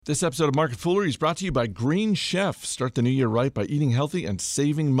This episode of Market Foolery is brought to you by Green Chef. Start the new year right by eating healthy and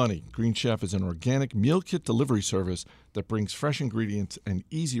saving money. Green Chef is an organic meal kit delivery service that brings fresh ingredients and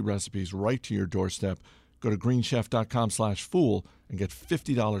easy recipes right to your doorstep. Go to greenchef.com/fool and get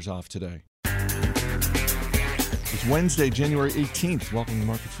 $50 off today. It's Wednesday, January 18th. Welcome to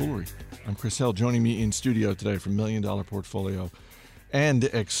Market Foolery. I'm Chris Hill. Joining me in studio today from $1 Million Portfolio and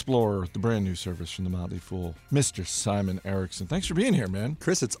Explorer, the brand new service from the Motley Fool, Mr. Simon Erickson. Thanks for being here, man.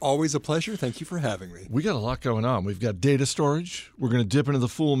 Chris, it's always a pleasure. Thank you for having me. We got a lot going on. We've got data storage. We're going to dip into the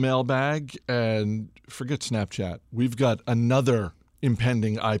Fool mailbag and forget Snapchat. We've got another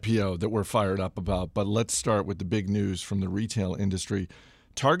impending IPO that we're fired up about. But let's start with the big news from the retail industry.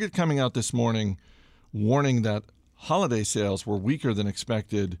 Target coming out this morning warning that holiday sales were weaker than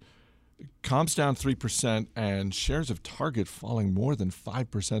expected. Comps down 3% and shares of Target falling more than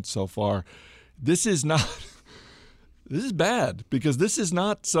 5% so far. This is bad because this is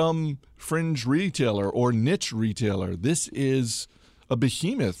not some fringe retailer or niche retailer. This is a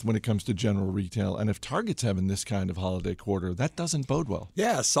behemoth when it comes to general retail. And if Target's having this kind of holiday quarter, that doesn't bode well.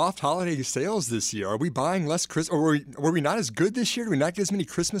 Yeah, soft holiday sales this year. Are we buying less or were we not as good this year? Did we not get as many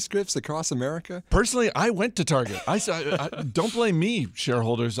Christmas gifts across America? Personally, I went to Target. I don't blame me,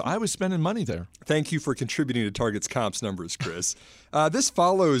 shareholders. I was spending money there. Thank you for contributing to Target's comps numbers, Chris. This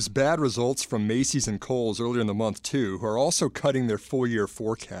follows bad results from Macy's and Kohl's earlier in the month, too, who are also cutting their full-year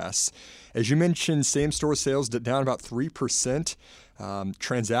forecasts. As you mentioned, same-store sales down about 3%.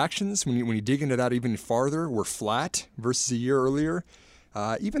 Transactions, when you dig into that even farther, were flat versus a year earlier,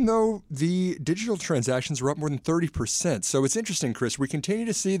 even though the digital transactions were up more than 30%. So it's interesting, Chris. We continue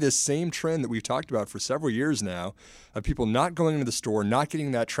to see this same trend that we've talked about for several years now of people not going into the store, not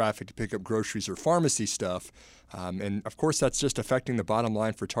getting that traffic to pick up groceries or pharmacy stuff. And, of course, that's just affecting the bottom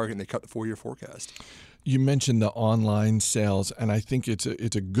line for Target, and they cut the full-year forecast. You mentioned the online sales, and I think it's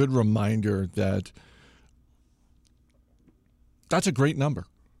a good reminder that that's a great number.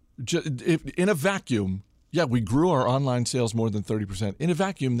 In a vacuum, yeah, we grew our online sales more than 30%. In a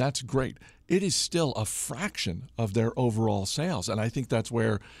vacuum, that's great. It is still a fraction of their overall sales. And I think that's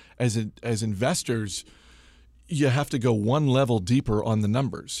where, as investors, you have to go one level deeper on the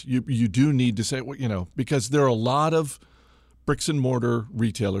numbers. You do need to say, because there are a lot of bricks and mortar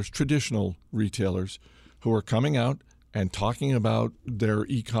retailers, traditional retailers, who are coming out and talking about their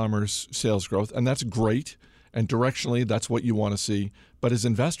e-commerce sales growth. And that's great. And directionally, that's what you want to see. But as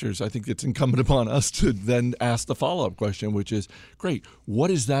investors, I think it's incumbent upon us to then ask the follow-up question, which is, great, what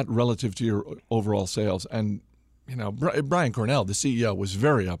is that relative to your overall sales? And, Brian Cornell, the CEO, was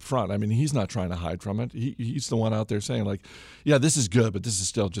very upfront. I mean, he's not trying to hide from it. He's the one out there saying, yeah, this is good, but this is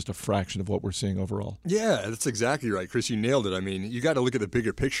still just a fraction of what we're seeing overall. Yeah, that's exactly right, Chris. You nailed it. I mean, you got to look at the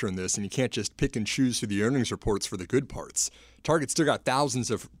bigger picture in this, and you can't just pick and choose through the earnings reports for the good parts. Target still got thousands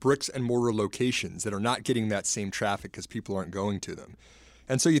of bricks and mortar locations that are not getting that same traffic because people aren't going to them.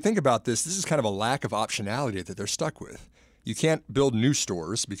 And so you think about this is kind of a lack of optionality that they're stuck with. You can't build new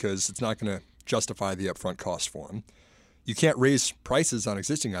stores because it's not going to justify the upfront cost for them. You can't raise prices on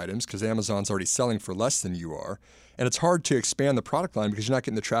existing items because Amazon's already selling for less than you are. And it's hard to expand the product line because you're not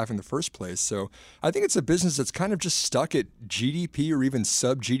getting the traffic in the first place. So I think it's a business that's kind of just stuck at GDP or even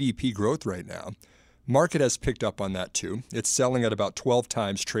sub-GDP growth right now. Market has picked up on that too. It's selling at about 12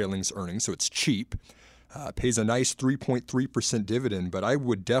 times trailing earnings, so it's cheap. Pays a nice 3.3% dividend, but I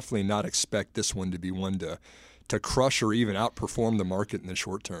would definitely not expect this one to be one to crush or even outperform the market in the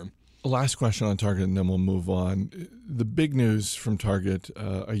short term. Last question on Target, and then we'll move on. The big news from Target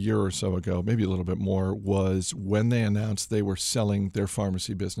a year or so ago, maybe a little bit more, was when they announced they were selling their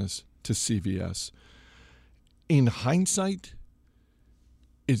pharmacy business to CVS. In hindsight,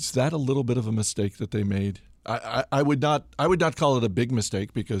 is that a little bit of a mistake that they made? I would not call it a big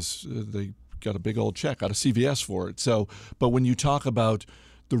mistake because they got a big old check out of CVS for it. So, but when you talk about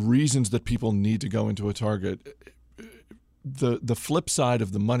the reasons that people need to go into a Target, the flip side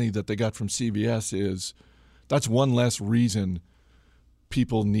of the money that they got from CVS is that's one less reason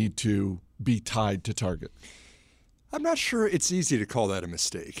people need to be tied to Target. I'm not sure it's easy to call that a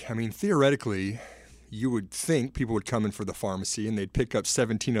mistake. I mean, theoretically, you would think people would come in for the pharmacy and they'd pick up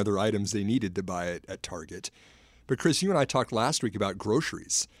 17 other items they needed to buy at Target. But Chris, you and I talked last week about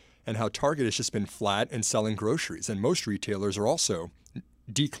groceries and how Target has just been flat and selling groceries. And most retailers are also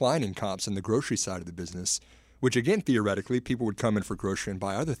declining comps in the grocery side of the business, which again, theoretically, people would come in for grocery and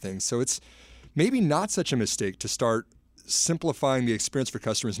buy other things. So it's maybe not such a mistake to start simplifying the experience for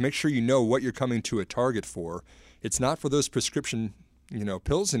customers. Make sure you know what you're coming to a Target for. It's not for those prescription,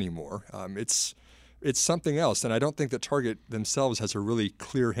 pills anymore. It's something else. And I don't think that Target themselves has a really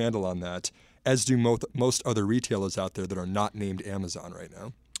clear handle on that, as do most other retailers out there that are not named Amazon right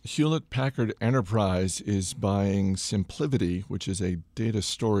now. Hewlett-Packard Enterprise is buying SimpliVity, which is a data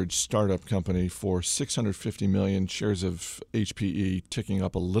storage startup company, for $650 million. Shares of HPE ticking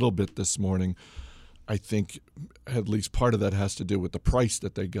up a little bit this morning. I think at least part of that has to do with the price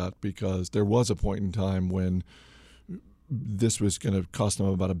that they got, because there was a point in time when this was going to cost them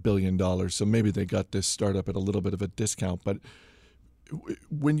about $1 billion. So maybe they got this startup at a little bit of a discount. But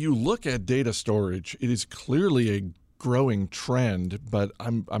when you look at data storage, it is clearly a growing trend, but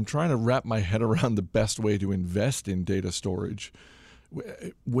I'm trying to wrap my head around the best way to invest in data storage.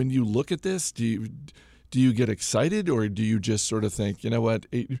 When you look at this, do you get excited, or do you just sort of think, you know what,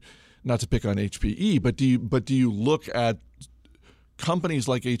 not to pick on HPE, but do you look at companies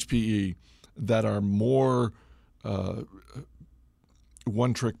like HPE that are more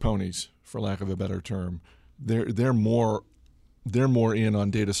one-trick ponies, for lack of a better term? They're more in on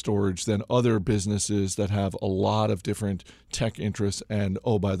data storage than other businesses that have a lot of different tech interests, and,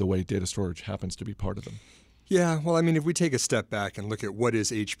 oh, by the way, data storage happens to be part of them. Yeah, well, I mean, if we take a step back and look at what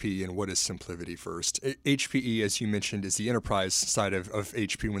is HPE and what is SimpliVity first. HPE, as you mentioned, is the enterprise side of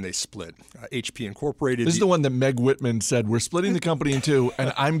HP when they split. HP Incorporated. This is the one that Meg Whitman said, we're splitting the company in two,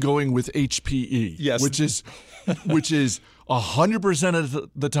 and I'm going with HPE. Yes. Which is 100%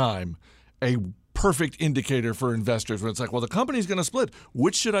 of the time a perfect indicator for investors, when it's like, well, the company's going to split.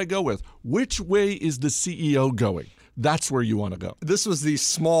 Which should I go with? Which way is the CEO going? That's where you want to go. This was the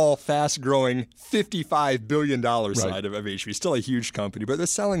small, fast-growing, $55 billion side of HP. Still a huge company, but they're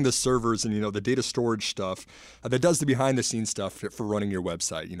selling the servers and, the data storage stuff that does the behind-the-scenes stuff for running your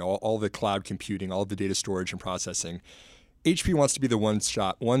website. All the cloud computing, all the data storage and processing. HP wants to be the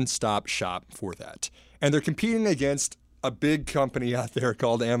one-stop shop for that. And they're competing against a big company out there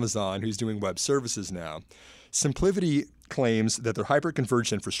called Amazon, who's doing web services now. SimpliVity claims that their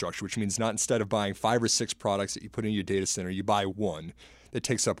hyper-converged infrastructure, which means not instead of buying 5 or 6 products that you put in your data center, you buy one that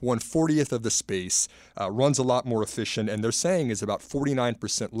takes up 1/40th of the space, runs a lot more efficient, and they're saying is about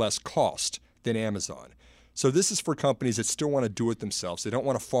 49% less cost than Amazon. So this is for companies that still want to do it themselves. They don't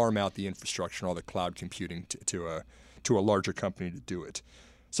want to farm out the infrastructure and all the cloud computing to a larger company to do it.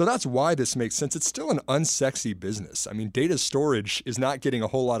 So that's why this makes sense. It's still an unsexy business. I mean, data storage is not getting a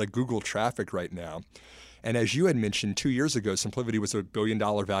whole lot of Google traffic right now. And as you had mentioned, 2 years ago, SimpliVity was a $1 billion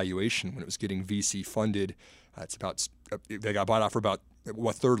valuation when it was getting VC funded. They got bought out for about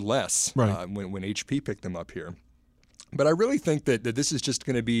a third less when HP picked them up here. But I really think that this is just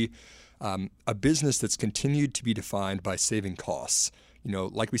going to be a business that's continued to be defined by saving costs.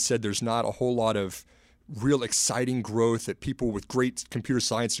 Like we said, there's not a whole lot of real exciting growth that people with great computer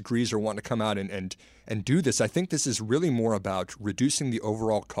science degrees are wanting to come out and do this. I think this is really more about reducing the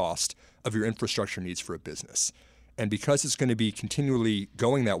overall cost of your infrastructure needs for a business. And because it's going to be continually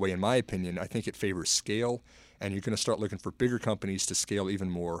going that way, in my opinion, I think it favors scale, and you're going to start looking for bigger companies to scale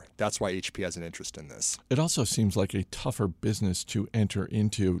even more. That's why HP has an interest in this. It also seems like a tougher business to enter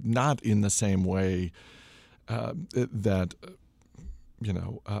into, not in the same way that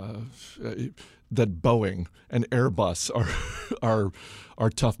Boeing and Airbus are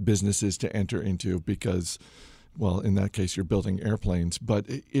tough businesses to enter into, because, well, in that case, you're building airplanes. But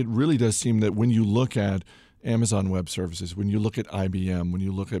it really does seem that when you look at Amazon Web Services, when you look at IBM, when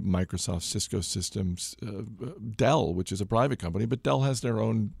you look at Microsoft, Cisco Systems, Dell, which is a private company, but Dell has their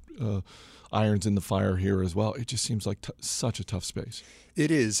own irons in the fire here as well. It just seems like such a tough space. It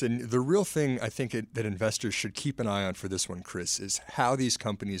is. And the real thing I think that investors should keep an eye on for this one, Chris, is how these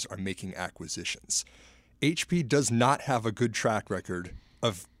companies are making acquisitions. HP does not have a good track record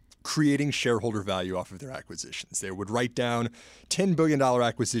of creating shareholder value off of their acquisitions. They would write down $10 billion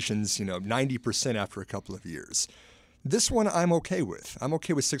acquisitions, 90% after a couple of years. This one I'm okay with. I'm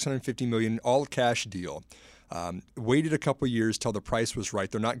okay with $650 million, all cash deal. Waited a couple of years till the price was right.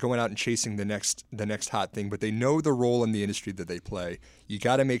 They're not going out and chasing the next hot thing, but they know the role in the industry that they play. You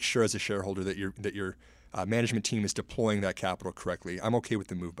got to make sure as a shareholder that your management team is deploying that capital correctly. I'm okay with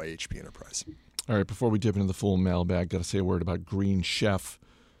the move by HP Enterprise. All right, before we dip into the full mailbag, got to say a word about Green Chef,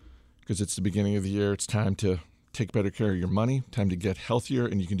 because it's the beginning of the year. It's time to take better care of your money, time to get healthier,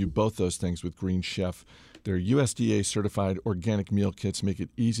 and you can do both those things with Green Chef. Their USDA-certified organic meal kits make it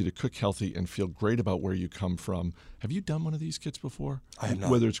easy to cook healthy and feel great about where you come from. Have you done one of these kits before? I have not.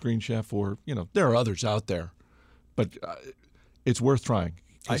 Whether it's Green Chef or, there are others out there. But it's worth trying.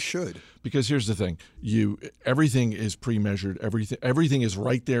 I should. Because here's the thing. Everything is pre-measured. Everything is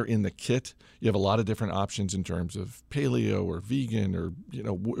right there in the kit. You have a lot of different options in terms of paleo or vegan or,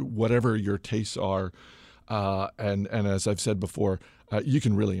 whatever your tastes are. And as I've said before, you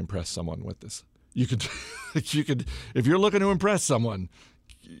can really impress someone with this. You could, if you're looking to impress someone,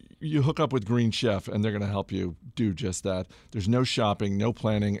 you hook up with Green Chef, and they're going to help you do just that. There's no shopping, no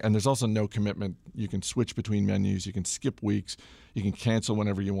planning, and there's also no commitment. You can switch between menus. You can skip weeks. You can cancel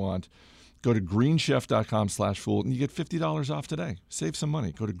whenever you want. Go to greenchef.com/fool, and you get $50 off today. Save some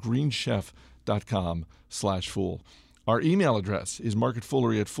money. Go to greenchef.com/fool. Our email address is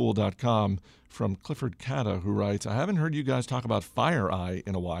marketfoolery@fool.com, from Clifford Catta, who writes, I haven't heard you guys talk about FireEye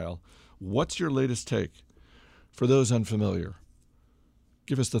in a while. What's your latest take? For those unfamiliar,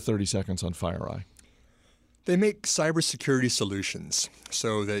 give us the 30 seconds on FireEye. They make cybersecurity solutions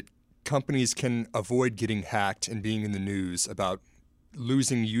so that companies can avoid getting hacked and being in the news about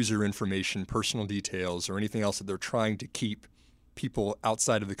losing user information, personal details, or anything else that they're trying to keep people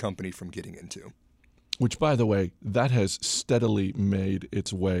outside of the company from getting into. Which, by the way, that has steadily made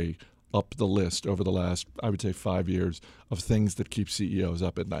its way up the list over the last, I would say, 5 years of things that keep CEOs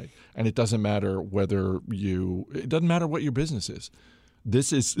up at night. And it doesn't matter it doesn't matter what your business is.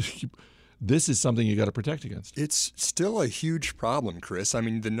 This is something you got to protect against. It's still a huge problem, Chris. I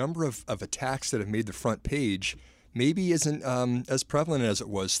mean, the number of attacks that have made the front page maybe isn't as prevalent as it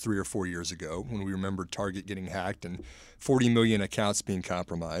was 3 or 4 years ago when we remember Target getting hacked and 40 million accounts being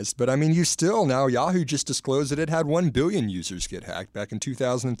compromised. But I mean, Yahoo just disclosed that it had 1 billion users get hacked back in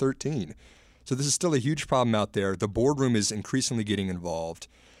 2013. So this is still a huge problem out there. The boardroom is increasingly getting involved.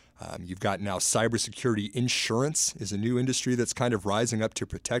 You've got now cybersecurity insurance is a new industry that's kind of rising up to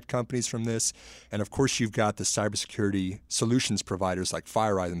protect companies from this. And of course, you've got the cybersecurity solutions providers like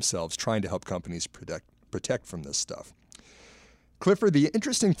FireEye themselves trying to help companies protect from this stuff. Clifford, the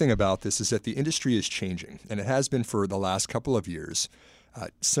interesting thing about this is that the industry is changing, and it has been for the last couple of years.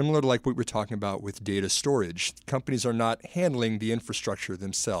 Similar to like what we're talking about with data storage, companies are not handling the infrastructure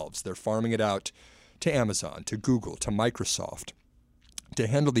themselves. They're farming it out to Amazon, to Google, to Microsoft to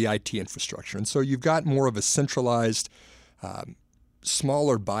handle the IT infrastructure. And so you've got more of a centralized,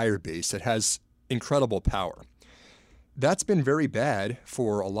 smaller buyer base that has incredible power. That's been very bad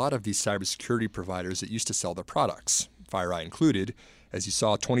for a lot of these cybersecurity providers that used to sell their products, FireEye included. As you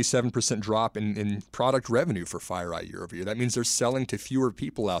saw, a 27% drop in product revenue for FireEye year over year. That means they're selling to fewer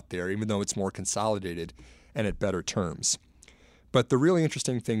people out there, even though it's more consolidated and at better terms. But the really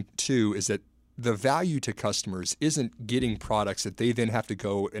interesting thing, too, is that the value to customers isn't getting products that they then have to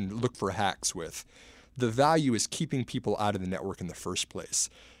go and look for hacks with. The value is keeping people out of the network in the first place.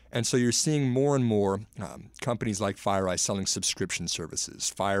 And so you're seeing more and more companies like FireEye selling subscription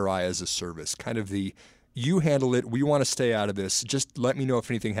services, FireEye as a service, kind of you handle it, we want to stay out of this, just let me know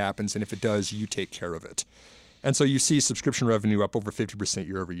if anything happens, and if it does, you take care of it. And so you see subscription revenue up over 50%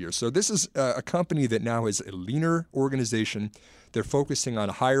 year over year. So this is a company that now is a leaner organization. They're focusing on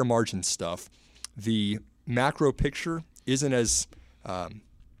higher margin stuff. The macro picture isn't as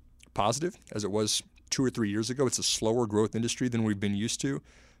positive as it was 2 or 3 years ago. It's a slower growth industry than we've been used to.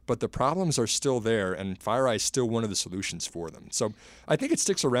 But the problems are still there, and FireEye is still one of the solutions for them. So I think it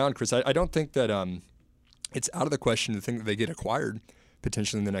sticks around, Chris. I don't think that it's out of the question to think that they get acquired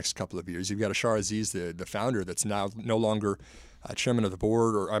potentially in the next couple of years. You've got Ashar Aziz, the founder, that's now no longer chairman of the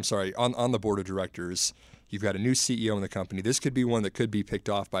board, on the board of directors. You've got a new CEO in the company. This could be one that could be picked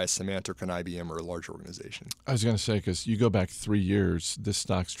off by a Symantec or an IBM or a large organization. I was going to say, because you go back 3 years, this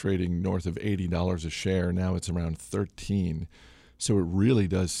stock's trading north of $80 a share. Now it's around $13. So it really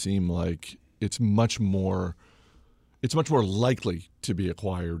does seem like it's much more likely to be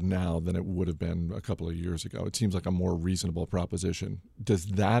acquired now than it would have been a couple of years ago. It seems like a more reasonable proposition.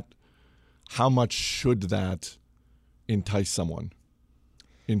 How much should that entice someone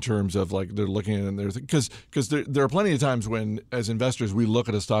in terms of like they're looking at it, because there are plenty of times when as investors we look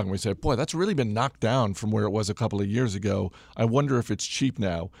at a stock and we say, boy, that's really been knocked down from where it was a couple of years ago. I wonder if it's cheap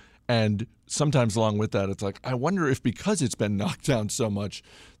now. And sometimes along with that, it's like, I wonder if because it's been knocked down so much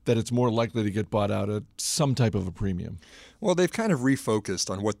that it's more likely to get bought out at some type of a premium. Well, they've kind of refocused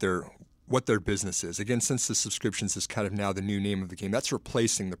on what their business is. Again, since the subscriptions is kind of now the new name of the game, that's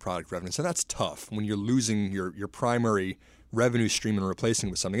replacing the product revenue. So that's tough when you're losing your primary revenue stream and replacing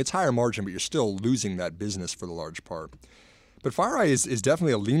it with something. It's higher margin, but you're still losing that business for the large part. But FireEye is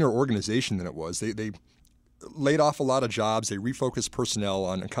definitely a leaner organization than it was. They laid off a lot of jobs. They refocused personnel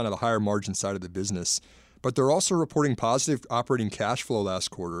on kind of the higher margin side of the business. But they're also reporting positive operating cash flow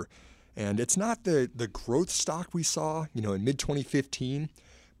last quarter. And it's not the growth stock we saw, in mid-2015,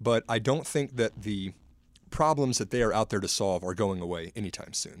 but I don't think that the problems that they are out there to solve are going away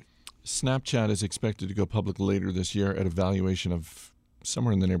anytime soon. Snapchat is expected to go public later this year at a valuation of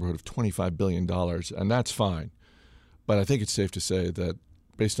somewhere in the neighborhood of $25 billion, and that's fine. But I think it's safe to say that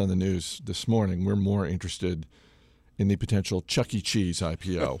based on the news this morning, we're more interested in the potential Chuck E. Cheese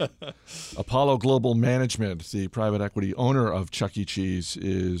IPO. Apollo Global Management, the private equity owner of Chuck E. Cheese,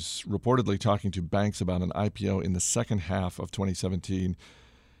 is reportedly talking to banks about an IPO in the second half of 2017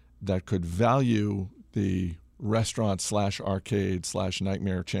 that could value the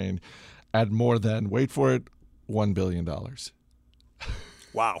restaurant/arcade/nightmare chain at more than, wait for it, $1 billion.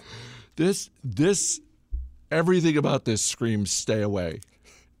 Wow. This, everything about this screams stay away.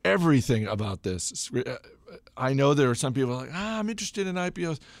 Everything about this. I know there are some people like, I'm interested in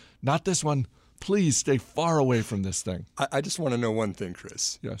IPOs. Not this one. Please stay far away from this thing. I just want to know one thing,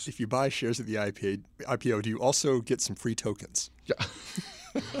 Chris. Yes. If you buy shares at the IPO, do you also get some free tokens? Yeah.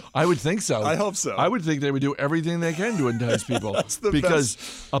 I would think so. I hope so. I would think they would do everything they can to entice people. That's the because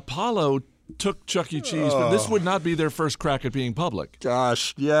best. Apollo took Chuck E. Cheese, but this would not be their first crack at being public.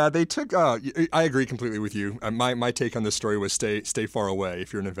 Gosh, yeah, they took. I agree completely with you. My take on this story was stay far away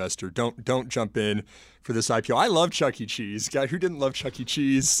if you're an investor. Don't jump in for this IPO. I love Chuck E. Cheese. Guy, who didn't love Chuck E.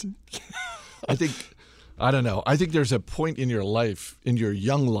 Cheese? I don't know. I think there's a point in your life, in your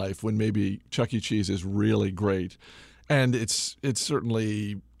young life, when maybe Chuck E. Cheese is really great, and it's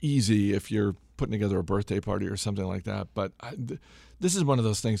certainly easy if you're putting together a birthday party or something like that. But this is one of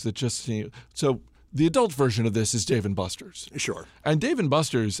those things that just seem so. The adult version of this is Dave & Buster's. Sure. And Dave &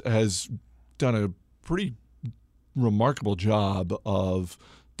 Buster's has done a pretty remarkable job of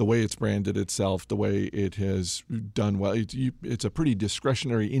the way it's branded itself, the way it has done well. It's a pretty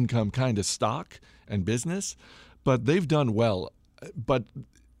discretionary income kind of stock and business, but they've done well. But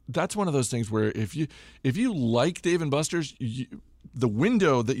that's one of those things where if you like Dave & Buster's, the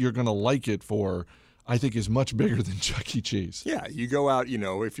window that you're going to like it for, I think, is much bigger than Chuck E. Cheese. Yeah, you go out,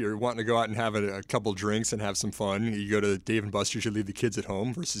 if you're wanting to go out and have a couple drinks and have some fun, you go to Dave & Buster's, you leave the kids at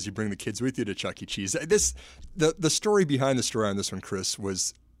home versus you bring the kids with you to Chuck E. Cheese. The story behind the story on this one, Chris,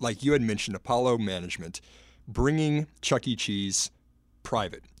 was, like you had mentioned, Apollo Management bringing Chuck E. Cheese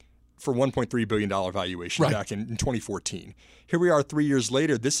private for $1.3 billion valuation back in 2014. Here we are 3 years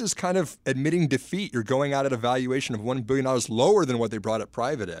later. This is kind of admitting defeat. You're going out at a valuation of $1 billion lower than what they brought it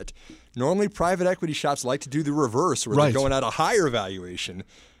private at. Normally, private equity shops like to do the reverse, where they're going at a higher valuation.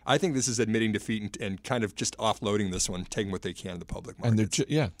 I think this is admitting defeat and kind of just offloading this one, taking what they can in the public market. And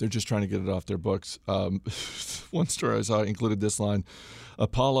they're just trying to get it off their books. One story I saw included this line: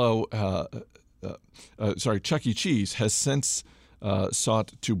 Chuck E. Cheese has since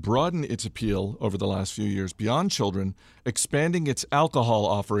sought to broaden its appeal over the last few years beyond children, expanding its alcohol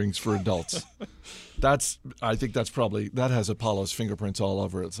offerings for adults. I think that has Apollo's fingerprints all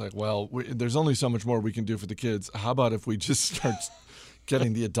over it. It's like, well, there's only so much more we can do for the kids. How about if we just start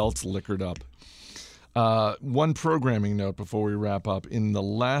getting the adults liquored up? One programming note before we wrap up. In the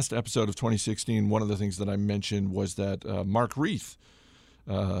last episode of 2016, one of the things that I mentioned was that Mark Reith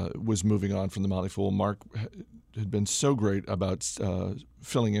was moving on from The Motley Fool. Mark had been so great about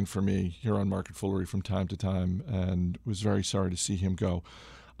filling in for me here on Market Foolery from time to time, and was very sorry to see him go.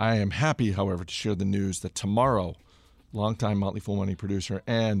 I am happy, however, to share the news that tomorrow, longtime Motley Fool Money producer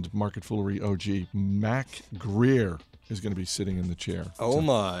and Market Foolery OG, Mac Greer, is going to be sitting in the chair. Oh,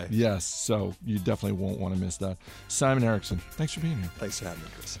 my. Yes, so you definitely won't want to miss that. Simon Erickson, thanks for being here. Thanks for having me,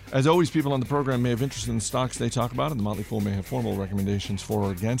 Chris. As always, people on the program may have interest in the stocks they talk about, and the Motley Fool may have formal recommendations for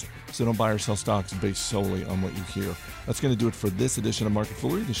or against, so don't buy or sell stocks based solely on what you hear. That's going to do it for this edition of Market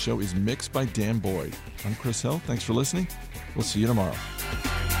Foolery. The show is mixed by Dan Boyd. I'm Chris Hill. Thanks for listening. We'll see you tomorrow.